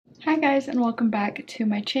guys, and welcome back to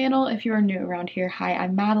my channel. If you are new around here, hi,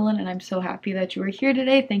 I'm Madeline and I'm so happy that you are here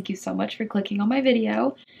today. Thank you so much for clicking on my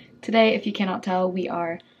video. Today, if you cannot tell, we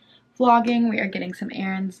are vlogging. We are getting some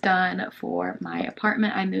errands done for my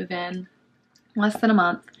apartment. I move in less than a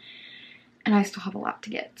month and I still have a lot to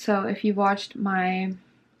get. So if you've watched my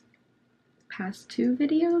past two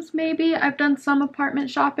videos, maybe I've done some apartment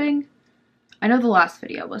shopping. I know the last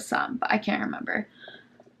video was some, but I can't remember.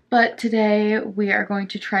 But today we are going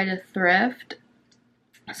to try to thrift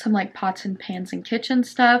some like pots and pans and kitchen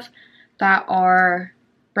stuff that are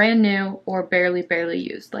brand new or barely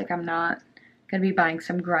used. Like, I'm not gonna be buying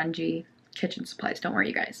some grungy kitchen supplies, don't worry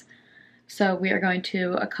you guys. So we are going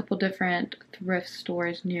to a couple different thrift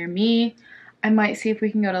stores near me. I might see if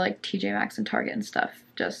we can go to like TJ Maxx and Target and stuff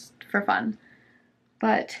just for fun.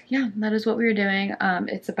 But yeah, that is what we were doing.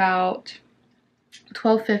 It's about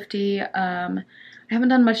 12:50. I haven't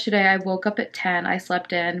done much today. I woke up at 10. I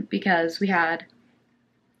slept in because we had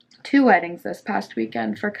two weddings this past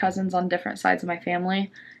weekend for cousins on different sides of my family.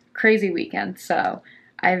 Crazy weekend, so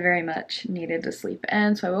I very much needed to sleep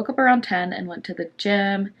in. So I woke up around 10 and went to the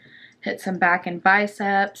gym, hit some back and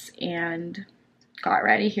biceps, and got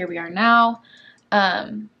ready. Here we are now.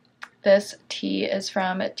 This tee is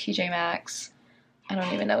from TJ Maxx. I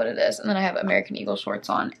don't even know what it is. And then I have American Eagle shorts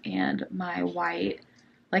on and my white,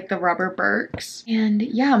 like the rubber Birks. And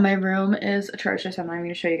yeah, my room is atrocious. I'm not even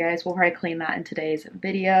gonna show you guys. We'll probably clean that in today's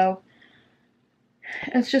video.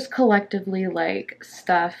 It's just collectively like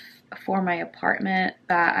stuff for my apartment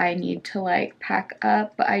that I need to like pack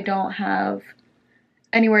up, but I don't have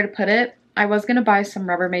anywhere to put it. I was gonna buy some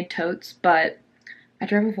Rubbermaid totes, but I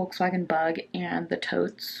drive a Volkswagen Bug and the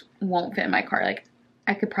totes won't fit in my car. Like,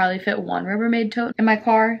 I could probably fit one Rubbermaid tote in my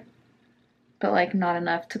car, but like not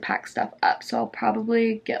enough to pack stuff up. So I'll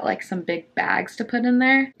probably get like some big bags to put in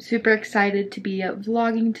there. Super excited to be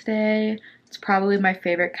vlogging today. It's probably my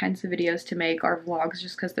favorite kinds of videos to make are vlogs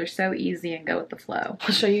just because they're so easy and go with the flow.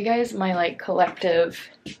 I'll show you guys my like collective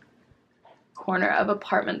corner of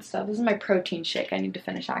apartment stuff. This is my protein shake I need to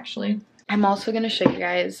finish actually. I'm also going to show you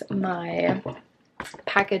guys my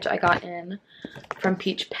package I got in from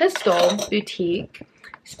Peach Pistol Boutique.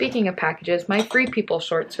 Speaking of packages, my Free People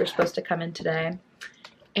shorts were supposed to come in today,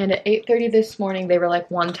 and at 8:30 this morning they were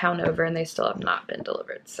like one town over and they still have not been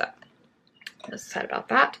delivered, so I'm sad about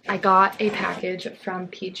that. I got a package from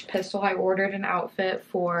Peach Pistol. I ordered an outfit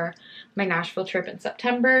for my Nashville trip in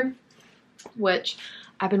September, which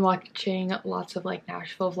I've been watching lots of like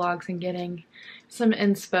Nashville vlogs and getting some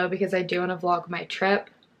inspo because I do want to vlog my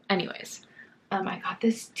trip. Anyways, I got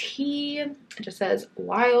this tee. It just says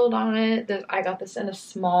wild on it. I got this in a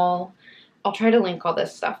small. I'll try to link all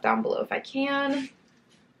this stuff down below if I can.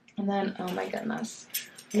 And then, oh my goodness,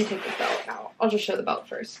 let me take the belt out. I'll just show the belt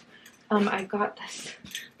first. I got this.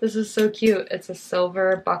 This is so cute. It's a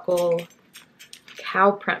silver buckle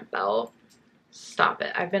cow print belt. Stop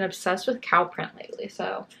it. I've been obsessed with cow print lately.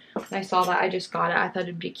 So when I saw that, I just got it. I thought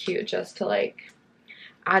it'd be cute just to like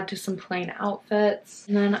add to some plain outfits.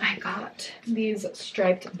 And then I got these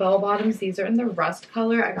striped bell bottoms. These are in the rust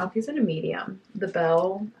color. I got these in a medium. The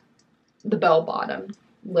bell bottom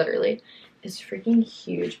literally is freaking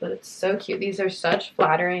huge, but it's so cute. These are such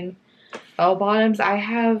flattering bell bottoms. I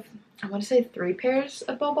have, I want to say 3 pairs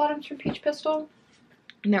of bell bottoms from Peach Pistol,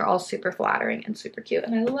 and they're all super flattering and super cute,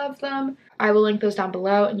 and I love them. I will link those down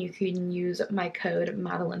below, and you can use my code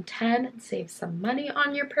Madeline10 and save some money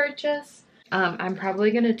on your purchase. I'm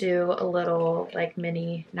probably gonna do a little like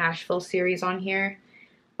mini Nashville series on here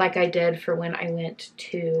like I did for when I went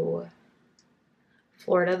to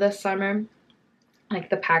Florida this summer, like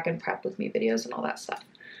the pack and prep with me videos and all that stuff.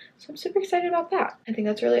 So I'm super excited about that. I think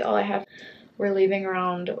that's really all I have. We're leaving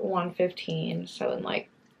around 1:15, so in like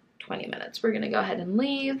 20 minutes we're gonna go ahead and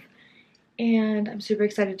leave, and I'm super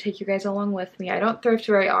excited to take you guys along with me. I don't thrift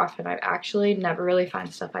very often. I actually never really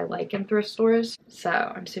find stuff I like in thrift stores, so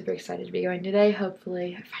I'm super excited to be going today.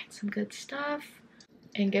 Hopefully I find some good stuff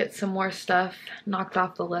and get some more stuff knocked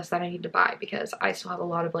off the list that I need to buy, because I still have a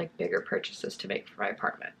lot of like bigger purchases to make for my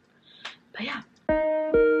apartment. But yeah.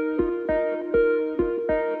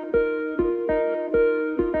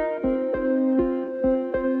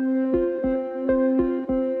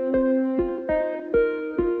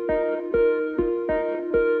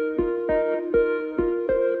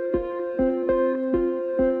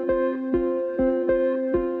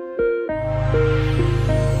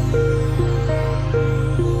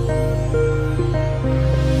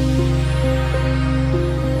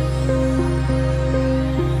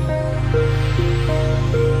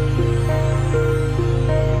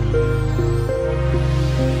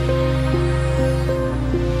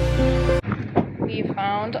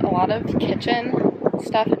 a lot of kitchen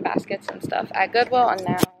stuff and baskets and stuff at Goodwill, and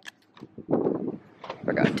now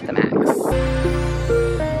we're going to the Max.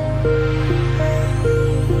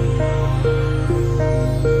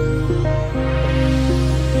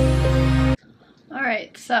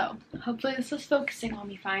 Alright, so hopefully this is focusing on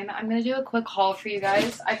me fine. I'm going to do a quick haul for you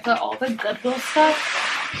guys. I put all the Goodwill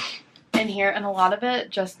stuff in here, and a lot of it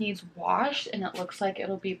just needs washed, and it looks like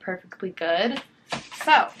it'll be perfectly good.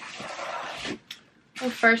 So, the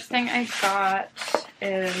first thing I got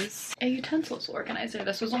is a utensils organizer.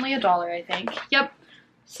 This was only $1, I think. Yep.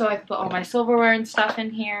 So I could put all my silverware and stuff in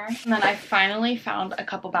here. And then I finally found a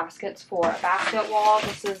couple baskets for a basket wall.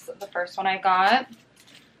 This is the first one I got.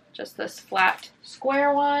 Just this flat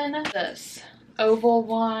square one, this oval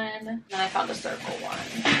one, and then I found a circle one.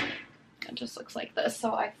 It just looks like this.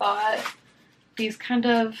 So I thought these kind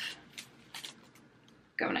of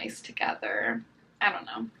go nice together. I don't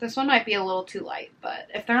know. This one might be a little too light, but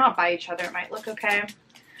if they're not by each other, it might look okay.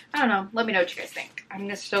 I don't know. Let me know what you guys think.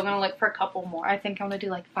 I'm still going to look for a couple more. I think I'm going to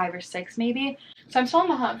do like 5 or 6 maybe. So I'm still on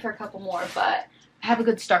the hunt for a couple more, but I have a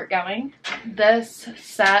good start going. This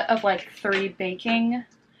set of like 3 baking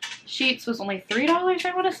sheets was only $3,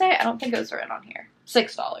 I want to say. I don't think it was written on here.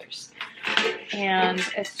 $6. And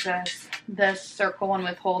it's just this circle one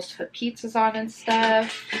with holes to put pizzas on and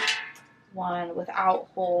stuff. One without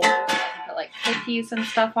holes. I can put like cookies and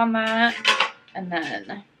stuff on that. And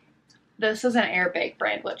then this is an Air Bake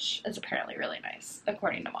brand, which is apparently really nice,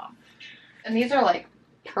 according to Mom. And these are like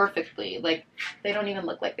perfectly, like they don't even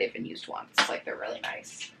look like they've been used once. Like they're really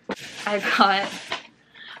nice. I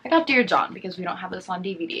got Dear John because we don't have this on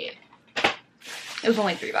DVD. It was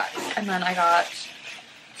only $3. And then I got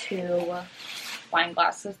 2 wine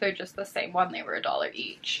glasses. They're just the same one. They were $1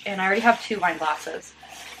 each. And I already have 2 wine glasses,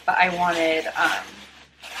 but I wanted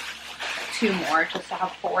 2 more just to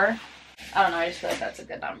have 4. I don't know, I just feel like that's a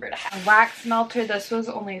good number to have. A wax melter, this was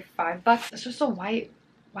only $5. It's just a white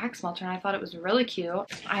wax melter, and I thought it was really cute.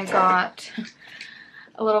 I got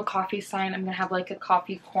a little coffee sign. I'm gonna have like a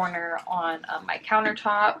coffee corner on my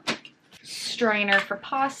countertop. Strainer for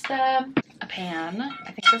pasta. A pan.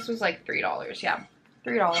 I think this was like $3. Yeah,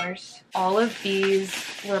 $3. All of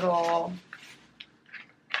these little,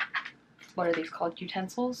 what are these called?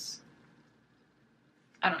 Utensils?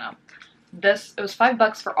 I don't know. It was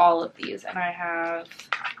 $5 for all of these, and I have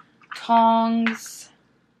tongs,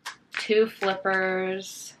 2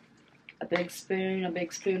 flippers, a big spoon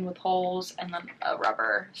with holes, and then a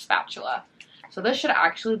rubber spatula. So this should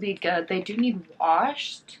actually be good. They do need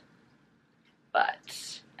washed,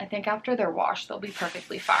 but I think after they're washed, they'll be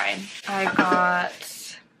perfectly fine. I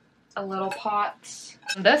got a little pot.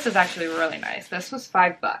 This is actually really nice. This was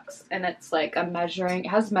 $5, and it's like it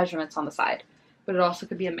has measurements on the side, but it also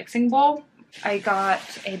could be a mixing bowl. I got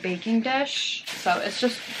a baking dish. So it's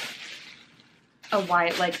just a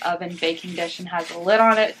white like oven baking dish and has a lid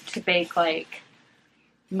on it to bake like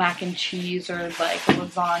mac and cheese or like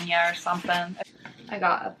lasagna or something. I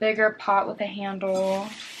got a bigger pot with a handle,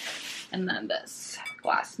 and then this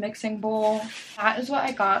glass mixing bowl. That is what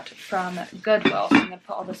I got from Goodwill. So I'm gonna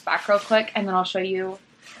put all this back real quick, and then I'll show you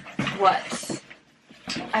what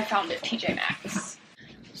I found at TJ Maxx.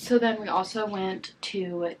 So then we also went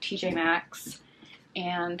to TJ Maxx,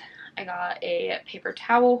 and I got a paper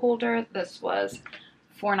towel holder. This was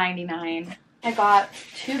 $4.99. I got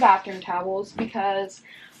 2 bathroom towels because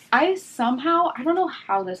I don't know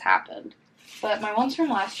how this happened, but my ones from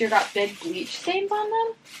last year got big bleach stains on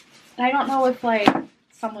them. And I don't know if like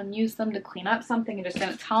someone used them to clean up something and just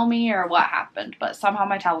didn't tell me or what happened, but somehow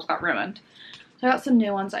my towels got ruined. So I got some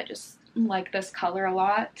new ones. I just like this color a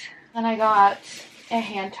lot. Then I got a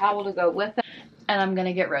hand towel to go with it, and I'm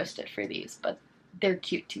gonna get roasted for these, but they're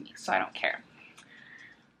cute to me, so I don't care.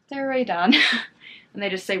 They're already done. And they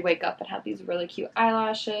just say wake up and have these really cute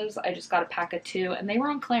eyelashes. I just got a pack of 2, and they were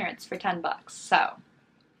on clearance for $10, so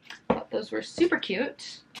I thought those were super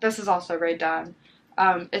cute. This is also already done.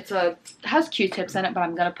 It has Q-tips in it, but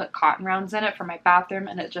I'm gonna put cotton rounds in it for my bathroom,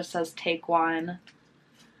 and it just says take one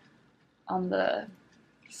on the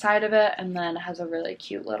side of it, and then it has a really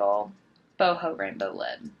cute little boho rainbow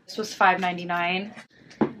lid. This was $5.99.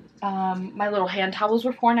 My little hand towels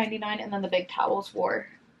were $4.99, and then the big towels were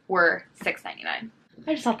 $6.99.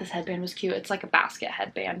 I just thought this headband was cute. It's like a basket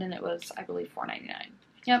headband, and it was, I believe, $4.99.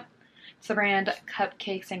 Yep. It's the brand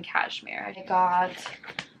Cupcakes and Cashmere. I got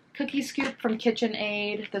cookie scoop from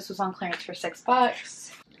KitchenAid. This was on clearance for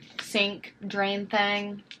 $6. Sink drain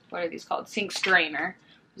thing. What are these called? Sink strainer.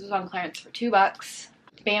 This was on clearance for $2.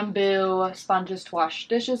 Bamboo sponges to wash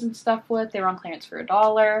dishes and stuff with. They were on clearance for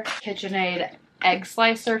 $1. KitchenAid egg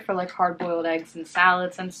slicer for like hard-boiled eggs and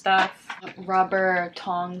salads and stuff. Rubber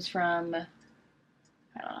tongs from,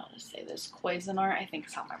 I don't know how to say this, Cuisinart, I think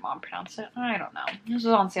is how my mom pronounced it. I don't know. This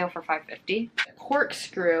was on sale for $5.50. A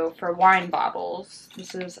corkscrew for wine bottles.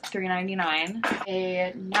 This is $3.99.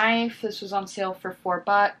 A knife. This was on sale for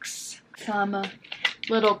 $4. Some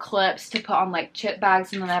little clips to put on like chip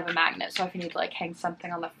bags, and then I have a magnet, so if you need to like hang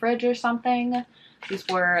something on the fridge or something. These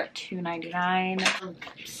were $2.99.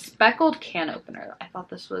 Speckled can opener. I thought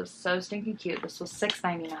this was so stinking cute. This was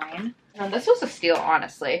 $6.99. And this was a steal,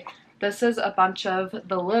 honestly. This is a bunch of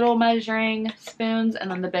the little measuring spoons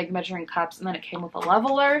and then the big measuring cups, and then it came with a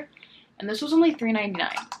leveler. And this was only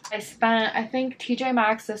 $3.99. I spent, I think TJ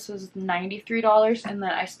Maxx, this was $93, and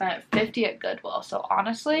then I spent $50 at Goodwill. So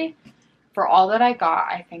honestly, for all that I got,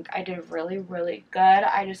 I think I did really, really good.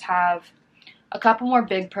 I just have a couple more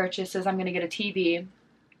big purchases. I'm going to get a TV.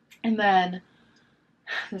 And then,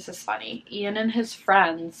 this is funny, Ian and his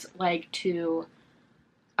friends like to,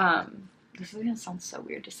 this is going to sound so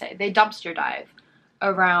weird to say, they dumpster dive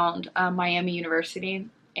around Miami University,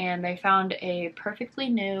 and they found a perfectly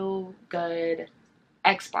new, good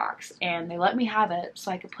Xbox, and they let me have it so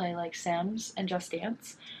I could play like Sims and Just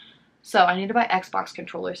Dance. So I need to buy Xbox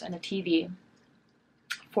controllers and a TV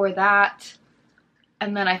for that.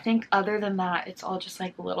 And then I think other than that, it's all just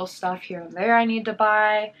like little stuff here and there I need to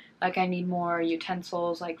buy. Like I need more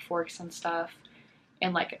utensils, like forks and stuff,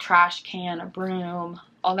 and like a trash can, a broom,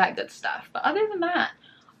 all that good stuff. But other than that,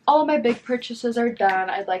 all of my big purchases are done.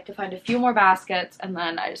 I'd like to find a few more baskets, and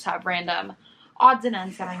then I just have random odds and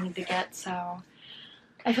ends that I need to get. So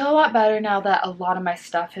I feel a lot better now that a lot of my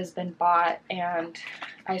stuff has been bought, and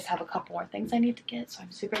I just have a couple more things I need to get. So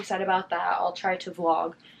I'm super excited about that. I'll try to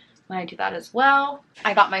vlog when I do that as well.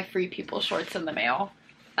 I got my Free People shorts in the mail.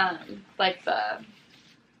 Like the,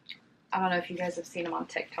 I don't know if you guys have seen them on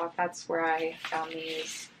TikTok. That's where I found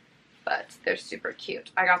these, but they're super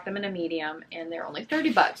cute. I got them in a medium, and they're only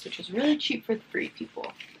 $30, which is really cheap for Free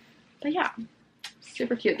People. But yeah,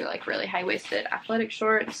 super cute. They're like really high-waisted athletic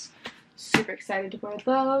shorts. Super excited to wear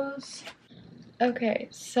those. Okay,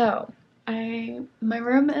 so my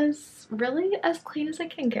room is really as clean as I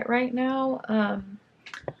can get right now.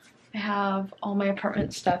 I have all my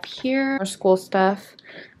apartment stuff here, more school stuff,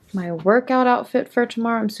 my workout outfit for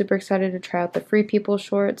tomorrow. I'm super excited to try out the Free People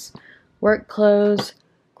shorts, work clothes,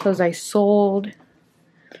 clothes I sold,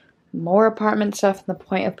 more apartment stuff. And the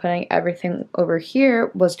point of putting everything over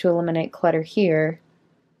here was to eliminate clutter here.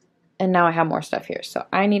 And now I have more stuff here. So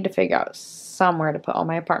I need to figure out somewhere to put all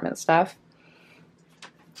my apartment stuff.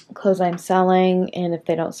 Clothes I'm selling, and if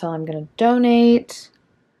they don't sell, I'm going to donate.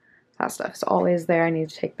 That stuff's always there. I need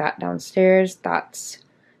to take that downstairs. That's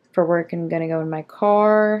for work and going to go in my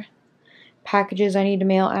car. Packages I need to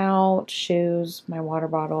mail out. Shoes, my water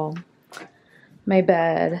bottle, my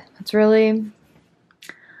bed. It's really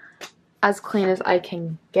as clean as I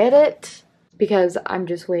can get it, because I'm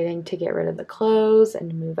just waiting to get rid of the clothes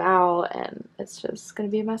and move out, and it's just going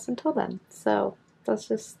to be a mess until then. So that's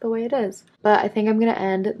just the way it is. But I think I'm going to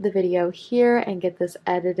end the video here and get this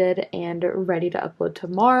edited and ready to upload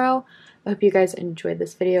tomorrow. I hope you guys enjoyed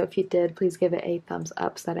this video. If you did, please give it a thumbs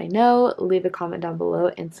up so that I know. Leave a comment down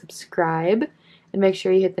below and subscribe. And make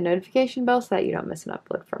sure you hit the notification bell so that you don't miss an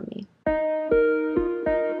upload from me.